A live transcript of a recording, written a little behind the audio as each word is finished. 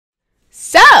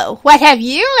So, what have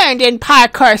you learned in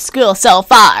Parkour School so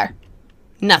far?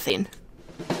 Nothing.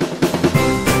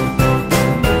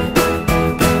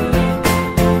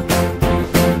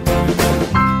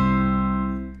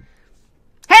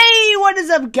 Hey, what is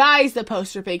up guys?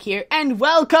 ThePosterPig here, and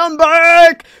welcome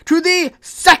back to the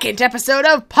second episode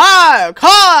of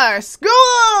Parkour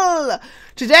School!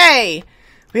 Today,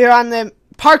 we are on the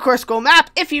Parkour School map.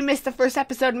 If you missed the first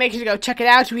episode, make sure to go check it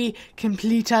out. We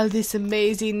complete all this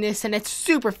amazingness, and it's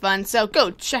super fun, so go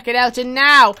check it out. And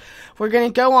now, we're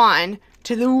going to go on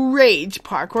to the Rage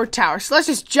Parkour Tower. So let's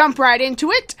just jump right into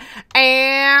it,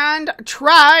 and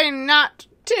try not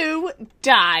to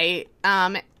die,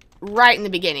 right in the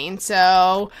beginning.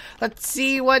 So, let's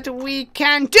see what we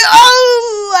can do.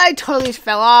 Oh, I totally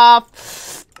fell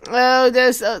off. Oh,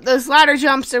 those ladder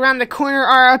jumps around the corner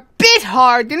are a bit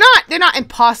hard. They're not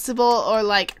impossible or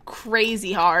like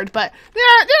crazy hard, but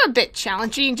they're a bit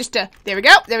challenging. There we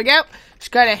go.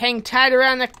 Just gotta hang tight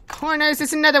around the corners.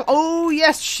 There's another. Oh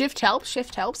yes, shift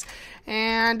helps.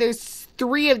 And there's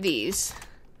 3 of these.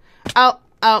 Oh,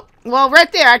 well,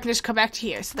 right there, I can just come back to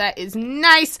here, so that is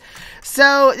nice.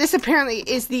 So, this apparently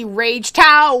is the Rage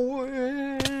Tower,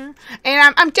 and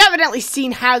I'm definitely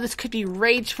seeing how this could be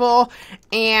rageful,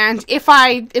 and if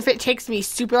it takes me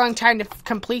super long time to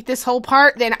complete this whole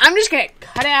part, then I'm just gonna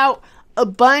cut out a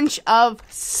bunch of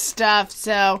stuff,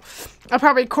 so I'll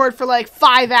probably record for like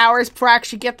 5 hours before I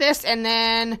actually get this, and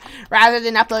then, rather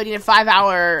than uploading a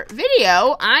 5-hour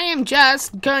video, I am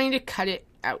just going to cut it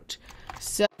out.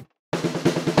 So...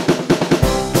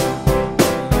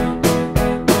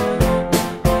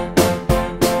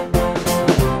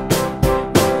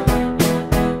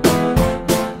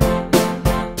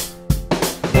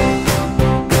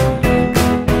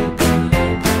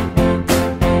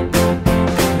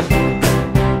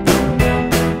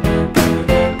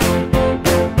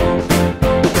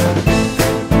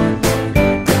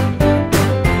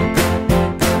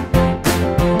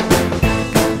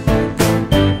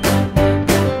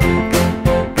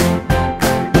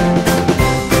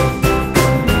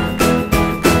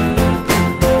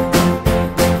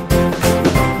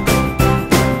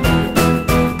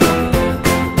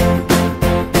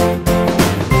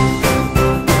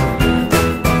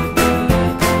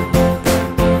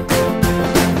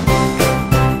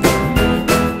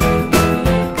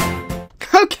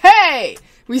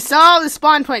 we saw the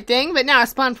spawn point thing, but now a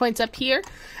spawn point's up here.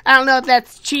 I don't know if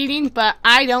that's cheating, but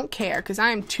I don't care, because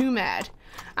I am too mad.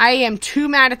 I am too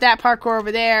mad at that parkour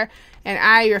over there, and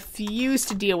I refuse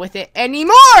to deal with it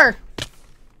anymore!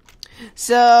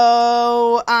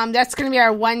 So, that's gonna be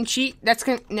our one cheat.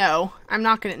 No, I'm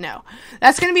not gonna, no.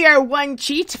 That's gonna be our one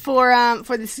cheat for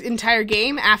this entire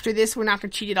game. After this, we're not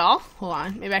gonna cheat at all. Hold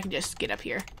on, maybe I can just get up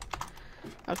here.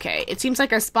 Okay, it seems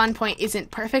like our spawn point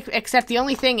isn't perfect, except the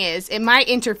only thing is, it might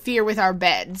interfere with our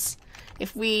beds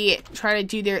if we try to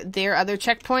do their other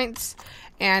checkpoints,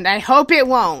 and I hope it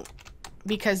won't,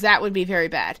 because that would be very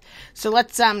bad. So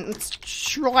let's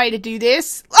try to do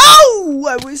this. Oh,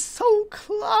 I was so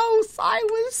close.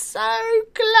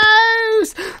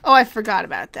 Oh, I forgot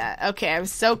about that. Okay, I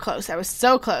was so close.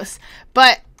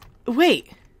 But,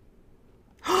 wait.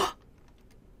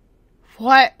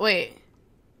 What? Wait.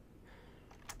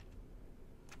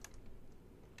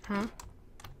 Huh?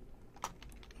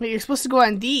 Wait, you're supposed to go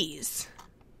on these.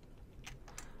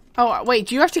 Oh, wait,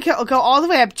 do you have to go all the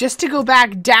way up just to go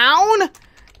back down?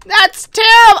 That's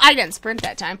terrible! I didn't sprint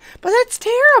that time, but that's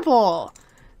terrible!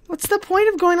 What's the point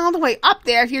of going all the way up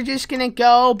there if you're just gonna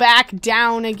go back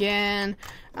down again?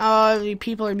 Oh,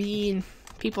 people are mean.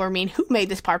 Who made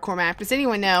this parkour map? Does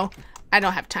anyone know? I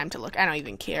don't have time to look. I don't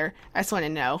even care. I just want to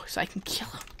know so I can kill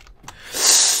them.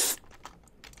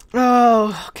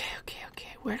 Oh, okay.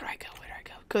 Where do I go?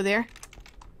 Go there?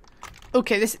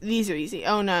 Okay, these are easy.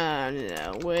 Oh,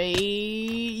 no. Wait.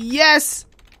 Yes!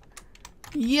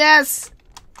 This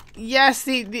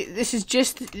is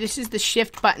the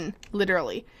shift button,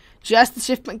 literally. Just the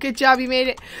shift button. Good job, you made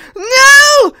it.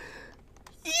 No!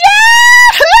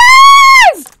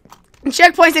 Yes!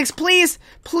 Checkpoint 6, please.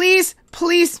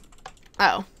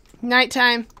 Uh-oh.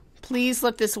 Nighttime. Please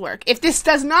let this work. If this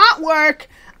does not work,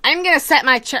 I'm gonna set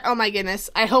my oh my goodness.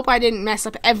 I hope I didn't mess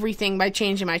up everything by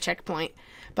changing my checkpoint.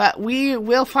 But we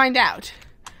will find out.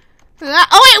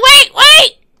 Oh,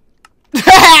 wait!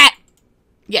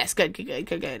 Yes, good.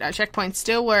 Our checkpoints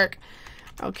still work.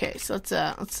 Okay, so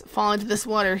let's fall into this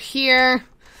water here.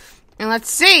 And let's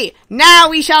see.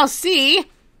 Now we shall see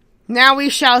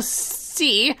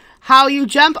how you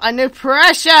jump under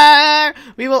pressure.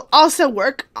 We will also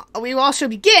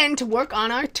begin to work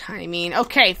on our timing.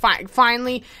 Okay, fine.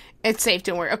 Finally, it's safe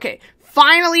to work. Okay,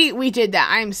 finally we did that.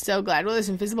 I am so glad. Well, there's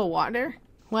invisible water.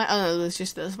 What? Oh, no, it was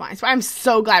just those vines. But I'm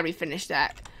so glad we finished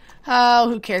that. Oh,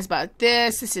 who cares about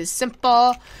this? This is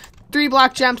simple.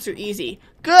 3-block jumps are easy.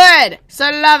 Good! So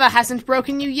lava hasn't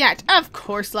broken you yet. Of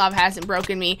course lava hasn't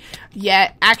broken me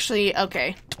yet. Actually,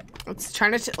 okay. Let's try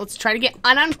to get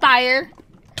on fire.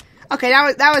 Okay,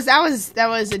 that was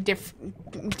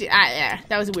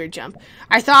a weird jump.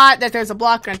 I thought that there's a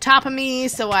block on top of me,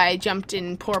 so I jumped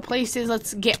in poor places.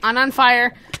 Let's get on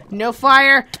fire. No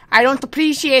fire. I don't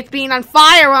appreciate being on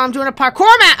fire while I'm doing a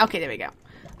parkour mat. Okay, there we go.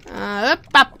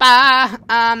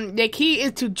 The key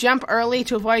is to jump early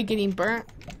to avoid getting burnt.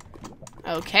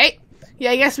 Okay.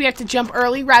 Yeah, I guess we have to jump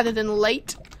early rather than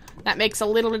late. That makes a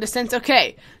little bit of sense.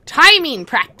 Okay. Timing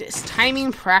practice.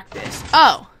 Timing practice.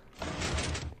 Oh.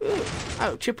 Ooh.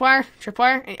 Oh, tripwire.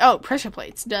 Tripwire. Oh, pressure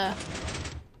plates. Duh.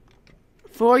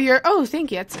 For your... Oh,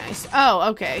 thank you. That's nice. Oh,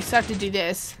 okay. So I have to do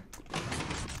this.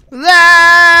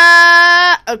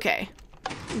 Okay.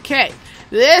 Okay.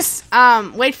 This,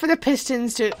 wait for the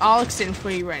pistons to all extend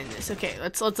before you run in this. Okay,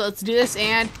 let's do this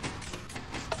and...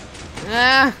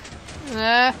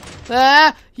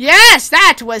 Yes,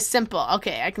 that was simple.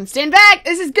 Okay, I can stand back.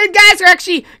 This is good, guys. We're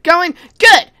actually going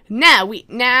good. Now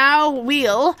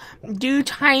we'll do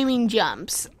timing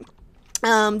jumps.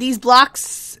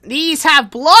 These have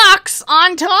blocks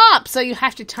on top, so you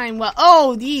have to time well.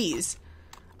 Oh, these.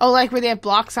 Oh, like where they have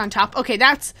blocks on top. Okay,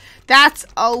 that's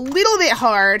a little bit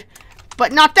hard,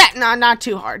 but not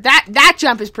too hard. That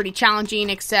jump is pretty challenging,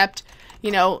 except,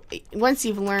 you know, once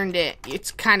you've learned it,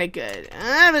 it's kind of good.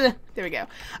 There we go.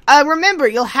 Remember,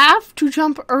 you'll have to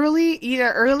jump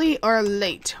either early or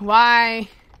late. Why?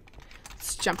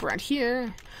 Let's jump around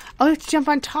here. Oh, let's jump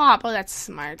on top. Oh, that's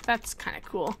smart. That's kind of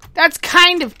cool. That's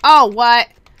kind of... Oh, what?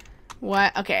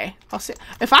 What? Okay. I'll see.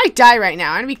 If I die right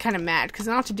now, I'm going to be kind of mad, because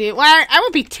I don't have to do it. Well, I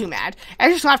won't be too mad. I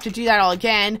just have to do that all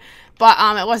again. But,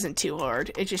 it wasn't too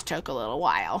hard. It just took a little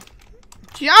while.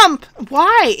 Jump!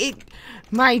 Why?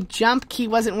 My jump key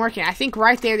wasn't working. I think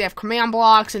right there they have command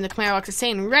blocks, and the command blocks is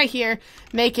saying right here,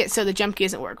 make it so the jump key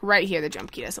doesn't work. Right here, the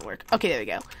jump key doesn't work. Okay, there we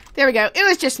go. There we go. It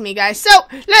was just me, guys. So,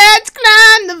 let's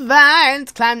climb the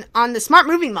vines. Climb on the smart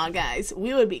moving mod, guys.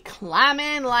 We would be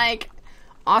climbing like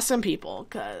awesome people,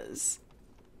 because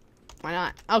why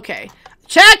not? Okay.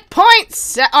 Checkpoint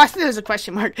 7. Oh, I think there's a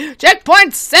question mark.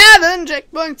 Checkpoint 7.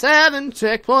 Checkpoint 7.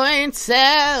 Checkpoint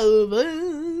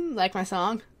 7. Like my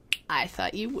song? I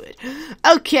thought you would.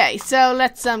 Okay, so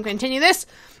let's continue this.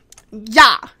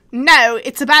 Yeah. No,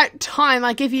 it's about time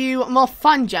I give you more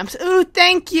fun jumps. Ooh,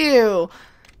 thank you.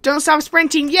 Don't stop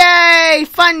sprinting. Yay!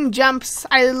 Fun jumps.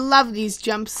 I love these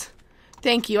jumps.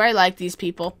 Thank you. I like these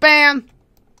people. Bam.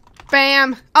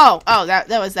 Bam. Oh, that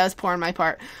was poor on my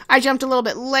part. I jumped a little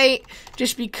bit late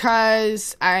just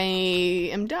because I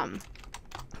am dumb.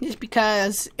 Just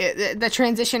because the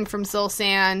transition from Soul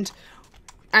Sand,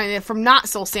 from not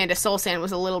Soul Sand to Soul Sand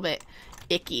was a little bit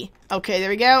icky. Okay, there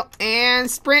we go. And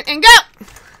sprint and go!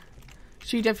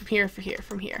 Should we jump from here,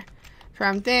 from here?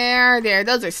 From there, there.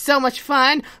 Those are so much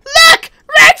fun. Look!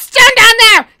 Redstone down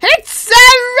there! It's so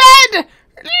red!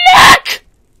 Look!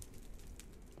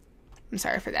 I'm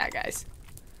sorry for that, guys.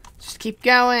 Just keep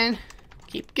going.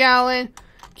 Keep going.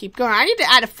 Keep going. I need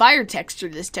to add a fire texture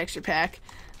to this texture pack.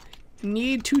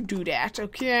 Need to do that.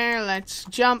 Okay, let's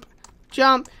jump.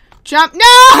 Jump. Jump. No!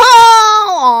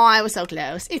 Oh, I was so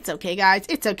close. It's okay, guys.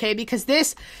 It's okay, because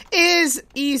this is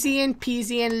easy and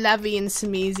peasy and lovey and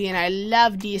smeezy, and I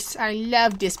love this. I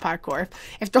love this parkour.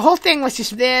 If the whole thing was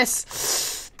just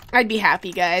this, I'd be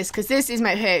happy, guys, because this is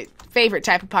my favorite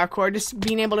type of parkour, just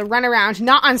being able to run around,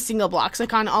 not on single blocks,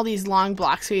 like on all these long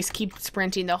blocks, so you just keep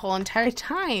sprinting the whole entire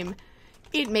time.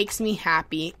 It makes me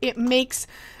happy. It makes...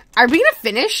 Are we gonna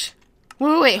finish?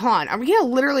 Wait, hold on. Are we gonna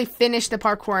literally finish the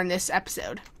parkour in this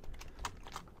episode?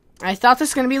 I thought this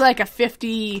was gonna be like a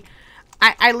 50...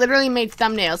 I literally made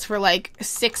thumbnails for like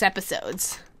 6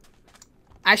 episodes.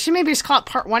 I should maybe just call it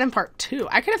part 1 and part 2.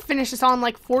 I could have finished this all in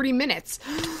like 40 minutes.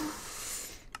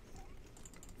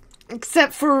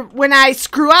 Except for when I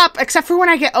screw up, except for when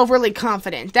I get overly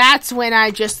confident. That's when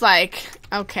I just like,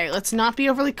 okay, let's not be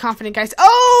overly confident, guys.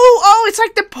 Oh, it's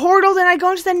like the portal that I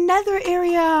go into the nether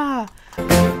area.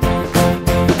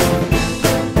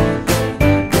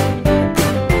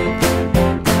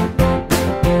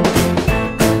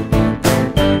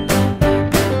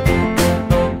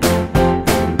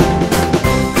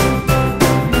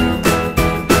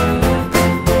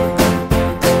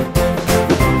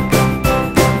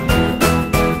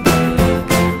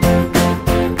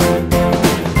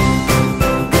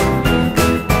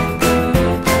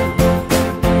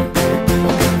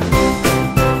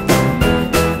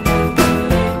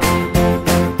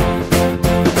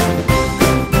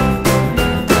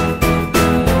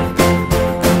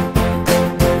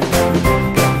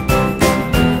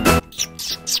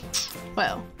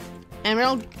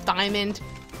 diamond.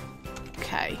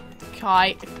 Okay.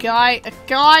 Guy.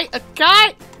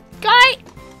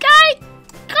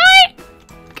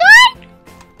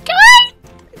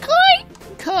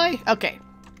 Okay.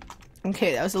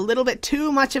 Okay, that was a little bit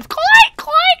too much of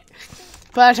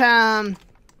but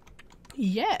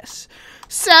yes.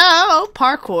 So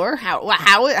parkour.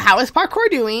 How is parkour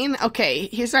doing? Okay,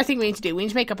 here's what I think we need to do. We need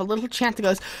to make up a little chant that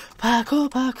goes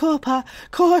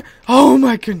parkour. Oh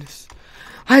my goodness!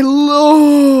 I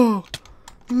love.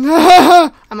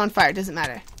 I'm on fire. Doesn't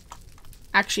matter.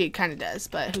 Actually, it kind of does,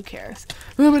 but who cares?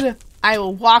 I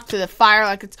will walk through the fire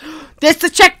like it's. This is the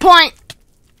checkpoint.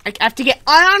 I have to get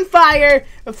on fire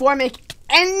before I make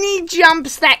any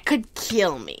jumps that could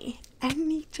kill me.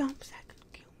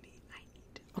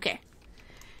 Okay.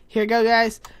 Here we go,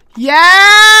 guys.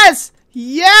 Yes!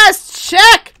 Yes!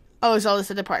 Check! Oh, is all this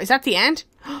other part? Is that the end?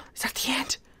 Is that the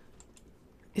end?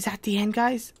 Is that the end,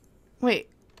 guys? Wait.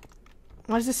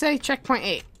 What does it say? Checkpoint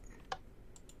 8.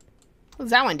 What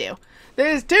does that one do?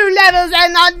 There's 2 levels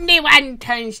and only one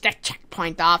turns the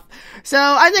checkpoint off. So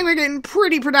I think we're getting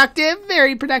pretty productive.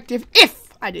 Very productive,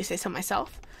 if I do say so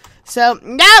myself. So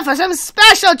now for some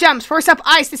special jumps. First up,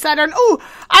 ice. Decide on. Ooh,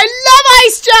 I love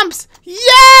ice jumps.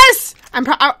 Yes.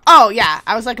 Oh yeah.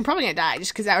 I was like, I'm probably gonna die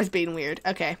just because I was being weird.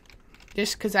 Okay,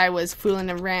 just because I was fooling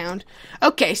around.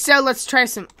 Okay, so let's try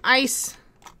some ice.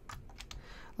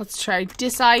 Let's try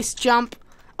this ice jump.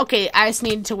 Okay, I just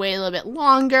needed to wait a little bit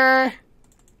longer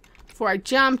before I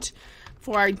jumped.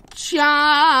 So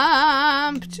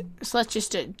let's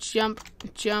just jump.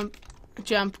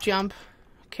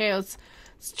 Okay, let's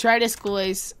try this,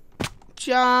 guys.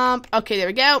 Jump. Okay, there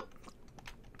we go.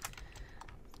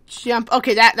 Jump.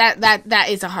 Okay, that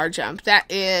is a hard jump.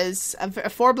 That is a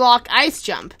 4-block ice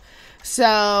jump.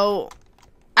 So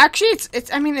actually,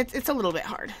 it's a little bit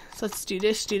hard. So let's do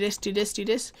this.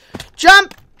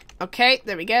 Jump. Okay,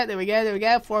 there we go.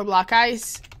 4-block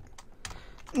ice.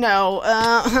 No.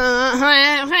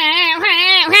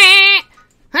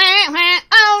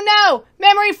 Oh no!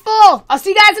 Memory full! I'll see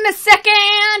you guys in a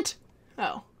second!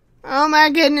 Oh my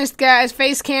goodness, guys.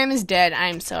 Face cam is dead.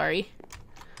 I'm sorry.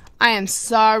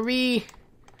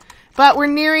 But we're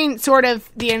nearing sort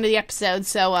of the end of the episode,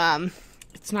 so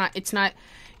it's not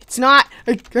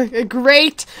a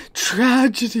great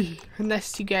tragedy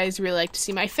unless you guys really like to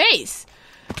see my face,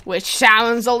 which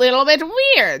sounds a little bit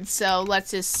weird. So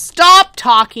let's just stop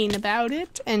talking about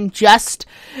it and just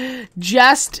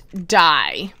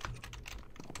die.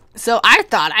 So I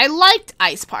thought I liked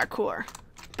ice parkour,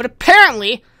 but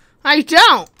apparently I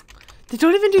don't. They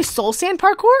don't even do soul sand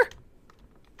parkour?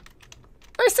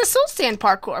 Where's the soul sand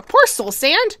parkour? Poor soul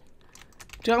sand.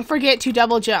 Don't forget to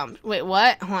double jump. Wait,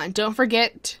 what? Hold on. Don't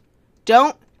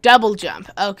double jump.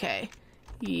 Okay.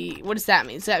 What does that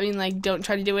mean? Does that mean, like, don't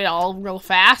try to do it all real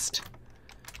fast?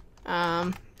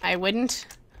 I wouldn't.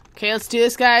 Okay, let's do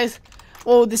this, guys.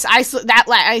 Oh, that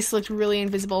ice looked really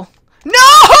invisible.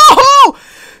 No!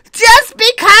 Just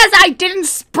because I didn't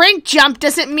sprint jump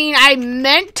doesn't mean I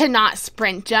meant to not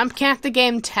sprint jump. Can't the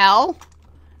game tell?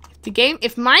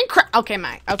 If Minecraft...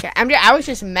 Okay, I was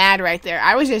just mad right there.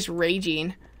 I was just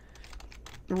raging.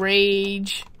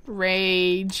 Rage,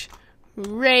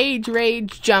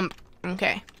 jump.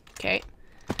 Okay.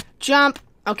 Jump.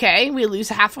 Okay, we lose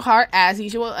half a heart as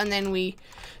usual, and then we...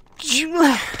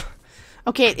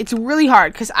 Okay, it's really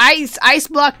hard, because ice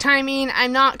block timing,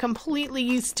 I'm not completely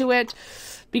used to it,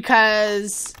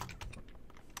 because...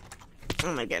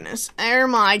 Oh my goodness.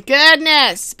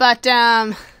 But,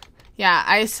 yeah,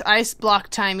 ice block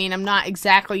timing, I'm not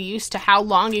exactly used to how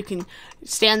long you can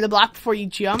stand the block before you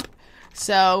jump.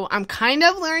 So I'm kind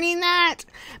of learning that,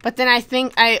 but then I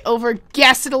think I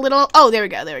overguessed it a little. Oh, there we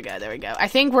go. I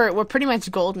think we're pretty much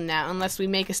golden now, unless we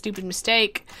make a stupid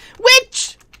mistake,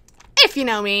 which, if you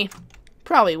know me,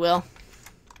 probably will.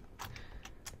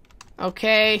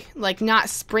 Okay, like not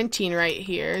sprinting right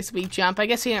here as we jump. I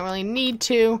guess we don't really need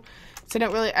to, so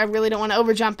I really don't want to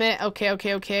overjump it.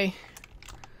 Okay.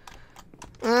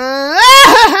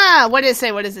 What does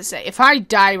it say? If I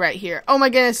die right here, oh my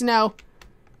goodness, no.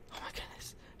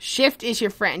 Shift is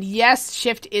your friend. Yes,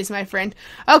 shift is my friend.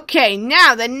 Okay,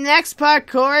 now the next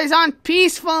parkour is on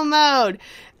peaceful mode.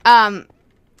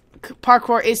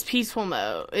 Parkour is peaceful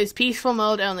mode. It's peaceful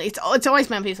mode only. It's always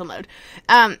been peaceful mode.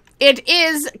 It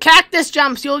is cactus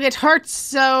jumps. You'll get hurt,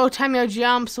 so time your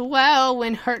jumps well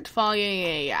when hurt fall.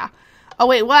 Yeah. Oh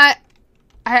wait, what?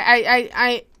 But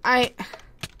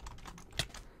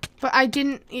I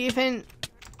didn't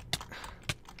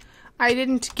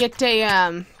get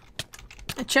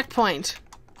a checkpoint.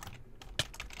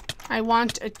 I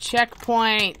want a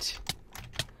checkpoint.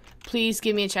 Please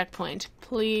give me a checkpoint.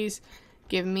 Please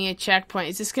Give me a checkpoint.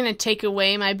 Is this gonna take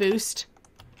away my boost?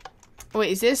 Oh,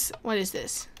 wait, is this? What is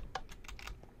this?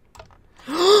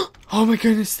 Oh my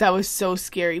goodness, that was so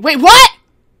scary. Wait, what?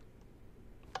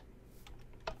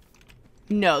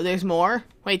 No, there's more.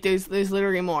 Wait, there's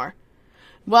literally more.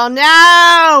 Well,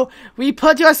 now we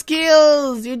put your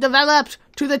skills you developed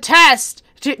to the test.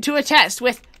 To a test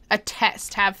with a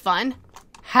test. Have fun.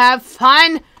 Have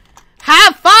fun.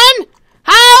 Have fun?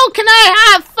 How can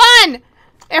I have fun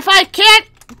if I can't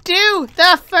do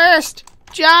the first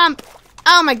jump?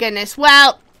 Oh my goodness.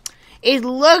 Well, it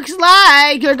looks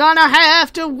like you're gonna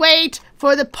have to wait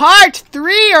for the part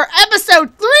 3 or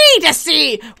episode 3 to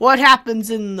see what happens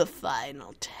in the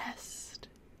final test.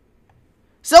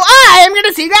 So I am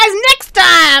gonna see you guys next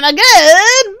time.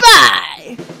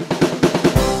 Goodbye.